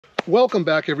Welcome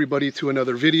back everybody to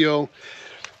another video.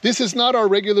 This is not our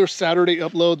regular Saturday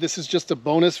upload. This is just a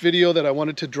bonus video that I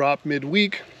wanted to drop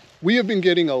midweek. We have been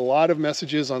getting a lot of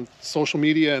messages on social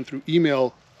media and through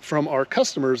email from our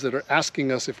customers that are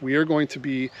asking us if we are going to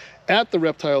be at the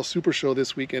Reptile Super Show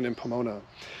this weekend in Pomona.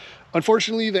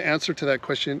 Unfortunately, the answer to that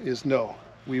question is no,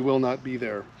 we will not be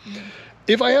there.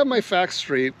 If I have my facts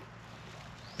straight,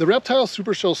 the Reptile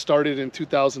Super Show started in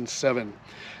 2007.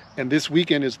 And this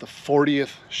weekend is the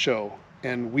 40th show,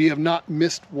 and we have not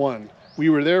missed one. We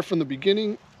were there from the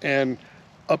beginning, and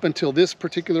up until this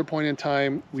particular point in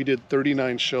time, we did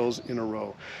 39 shows in a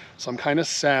row. So I'm kind of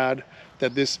sad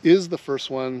that this is the first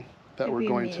one that we're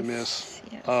going to miss.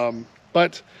 Yes.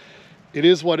 But it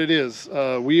is what it is.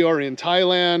 We are in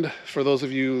Thailand. For those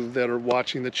of you that are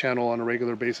watching the channel on a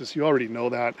regular basis, you already know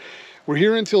that. We're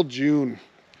here until June.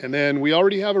 And then we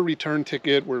already have a return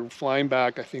ticket. We're flying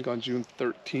back, I think on June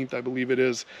 13th, I believe it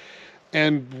is.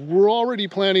 And we're already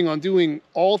planning on doing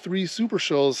all 3 super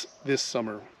shows this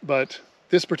summer. But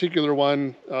this particular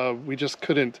one, we just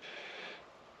couldn't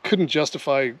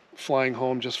justify flying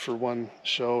home just for one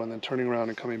show and then turning around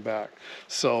and coming back.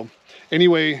 So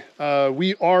anyway,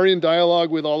 we are in dialogue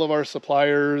with all of our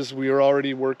suppliers. We are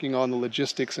already working on the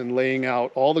logistics and laying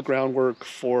out all the groundwork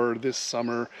for this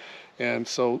summer. And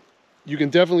so you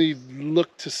can definitely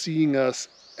look to seeing us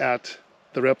at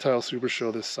the Reptile Super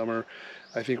Show this summer.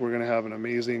 I think we're going to have an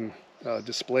amazing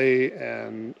display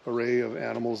and array of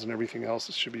animals and everything else.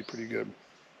 It should be pretty good.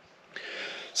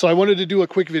 So I wanted to do a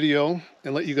quick video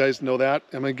and let you guys know that.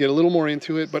 I'm going to get a little more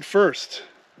into it. But first,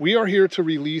 we are here to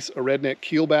release a redneck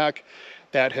keelback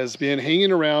that has been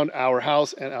hanging around our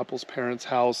house and Apple's parents'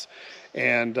 house.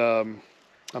 And I'm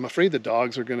afraid the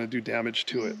dogs are going to do damage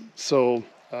to it. So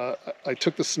I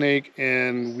took the snake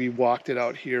and we walked it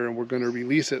out here and we're going to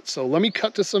release it. So let me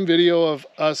cut to some video of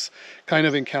us kind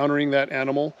of encountering that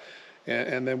animal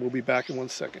and then we'll be back in 1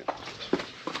 second.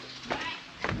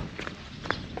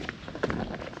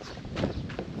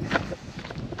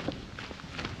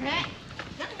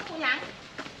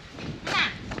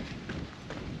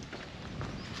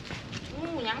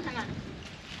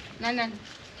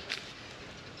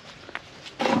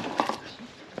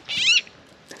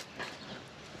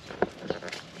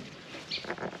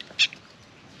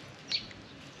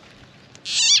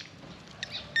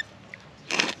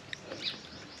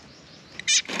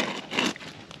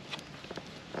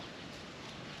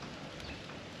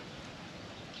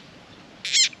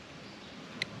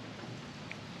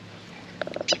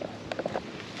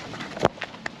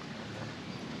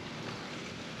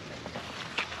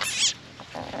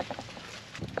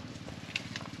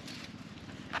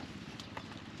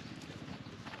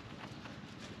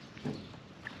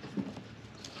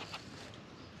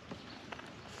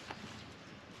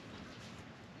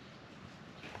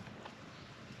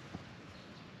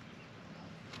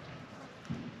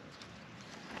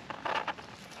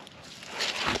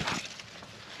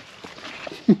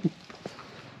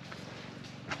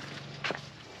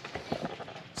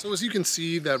 So as you can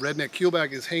see, that redneck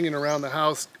keelback is hanging around the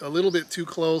house a little bit too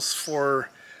close for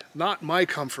not my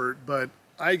comfort, but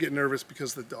I get nervous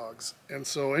because of the dogs. And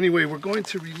so anyway, we're going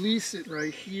to release it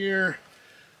right here.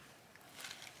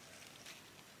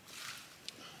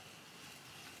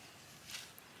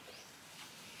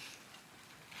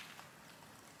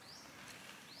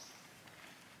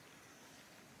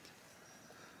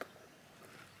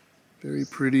 Very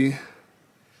pretty.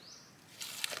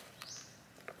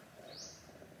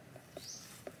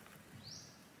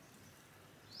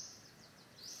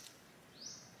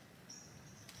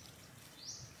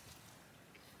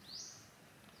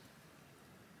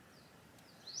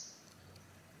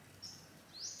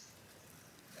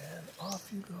 And off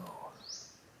you go.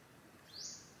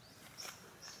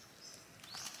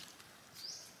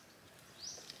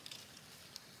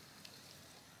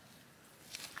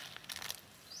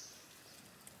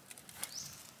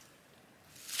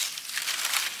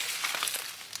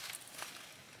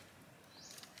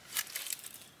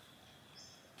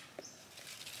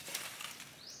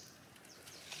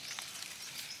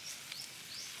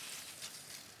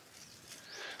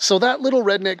 So that little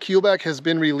redneck keelback has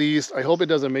been released. I hope it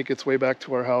doesn't make its way back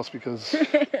to our house because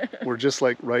we're just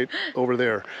like right over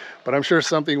there. But I'm sure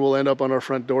something will end up on our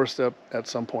front doorstep at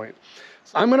some point.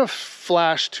 I'm gonna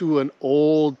flash to an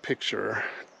old picture.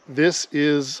 This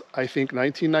is, I think,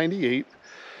 1998.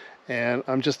 And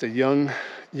I'm just a young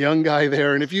guy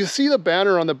there. And if you see the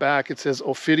banner on the back, it says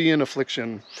Ophidian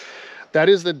Affliction. That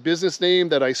is the business name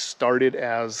that I started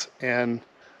as. And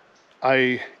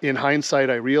in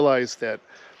hindsight, I realized that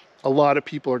a lot of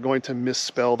people are going to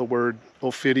misspell the word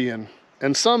Ophidian.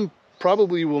 And some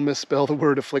probably will misspell the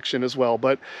word affliction as well,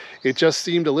 but it just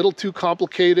seemed a little too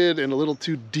complicated and a little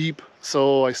too deep.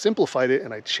 So I simplified it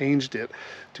and I changed it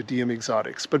to DM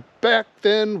Exotics. But back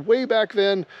then, way back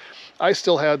then, I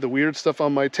still had the weird stuff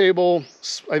on my table.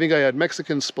 I think I had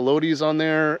Mexican spilotes on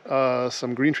there,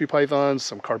 some green tree pythons,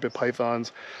 some carpet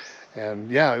pythons.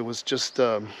 And yeah, it was just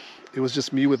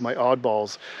me with my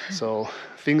oddballs. So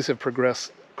things have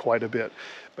progressed quite a bit.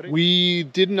 But we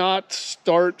did not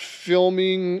start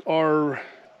filming our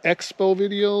expo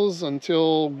videos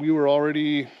until we were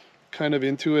already kind of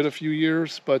into it a few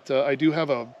years. But I do have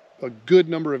a good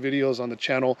number of videos on the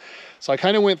channel. So I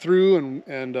kind of went through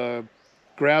and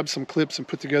grabbed some clips and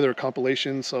put together a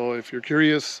compilation. So if you're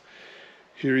curious,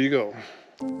 here you go.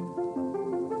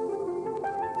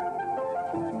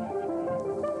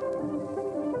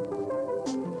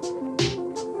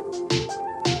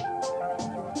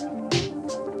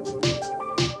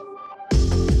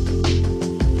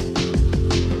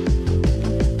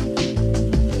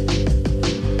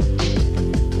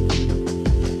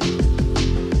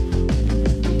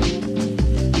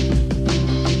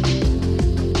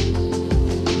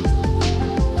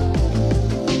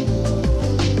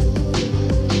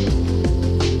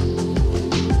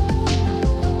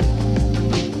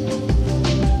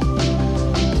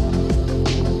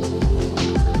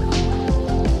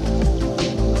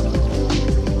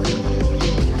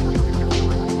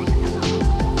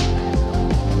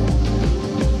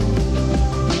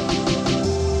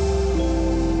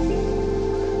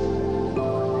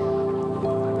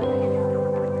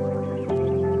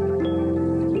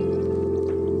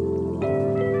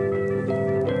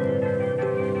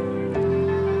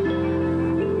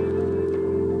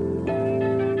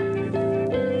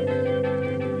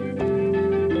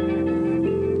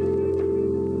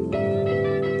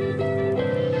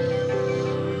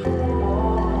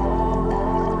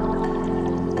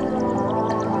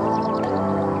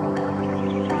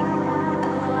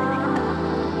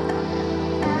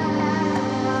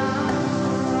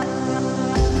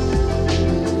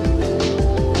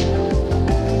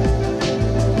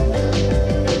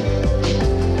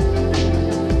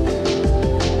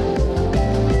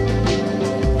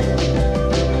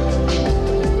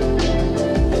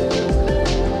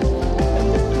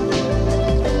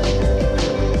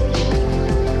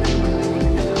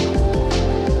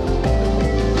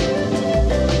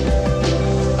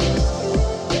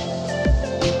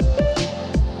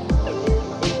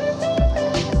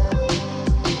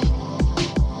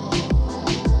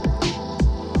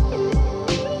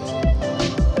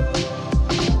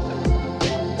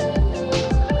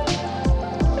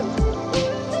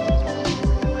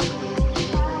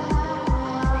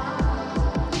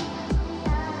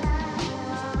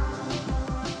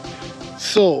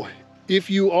 So if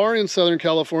you are in Southern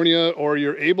California or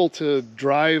you're able to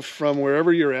drive from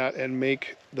wherever you're at and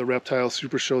make the Reptile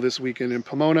Super Show this weekend in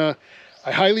Pomona,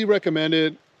 I highly recommend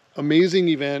it. Amazing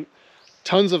event,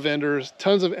 tons of vendors,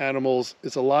 tons of animals.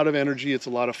 It's a lot of energy, it's a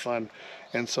lot of fun.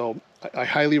 And so I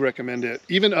highly recommend it.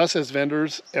 Even us as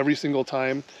vendors, every single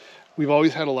time, we've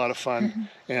always had a lot of fun.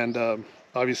 And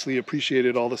obviously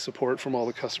appreciated all the support from all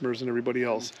the customers and everybody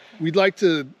else. We'd like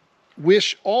to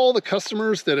wish all the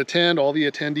customers that attend, all the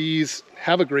attendees,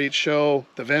 have a great show.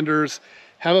 The vendors,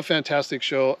 have a fantastic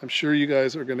show. I'm sure you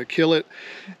guys are gonna kill it.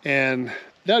 And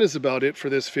that is about it for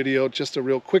this video, just a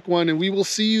real quick one. And we will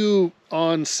see you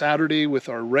on Saturday with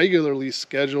our regularly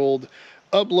scheduled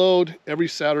upload every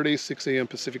Saturday, 6 a.m.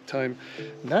 Pacific time.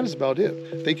 And that is about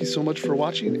it. Thank you so much for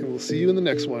watching, and we'll see you in the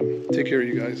next one. Take care,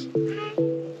 you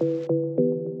guys.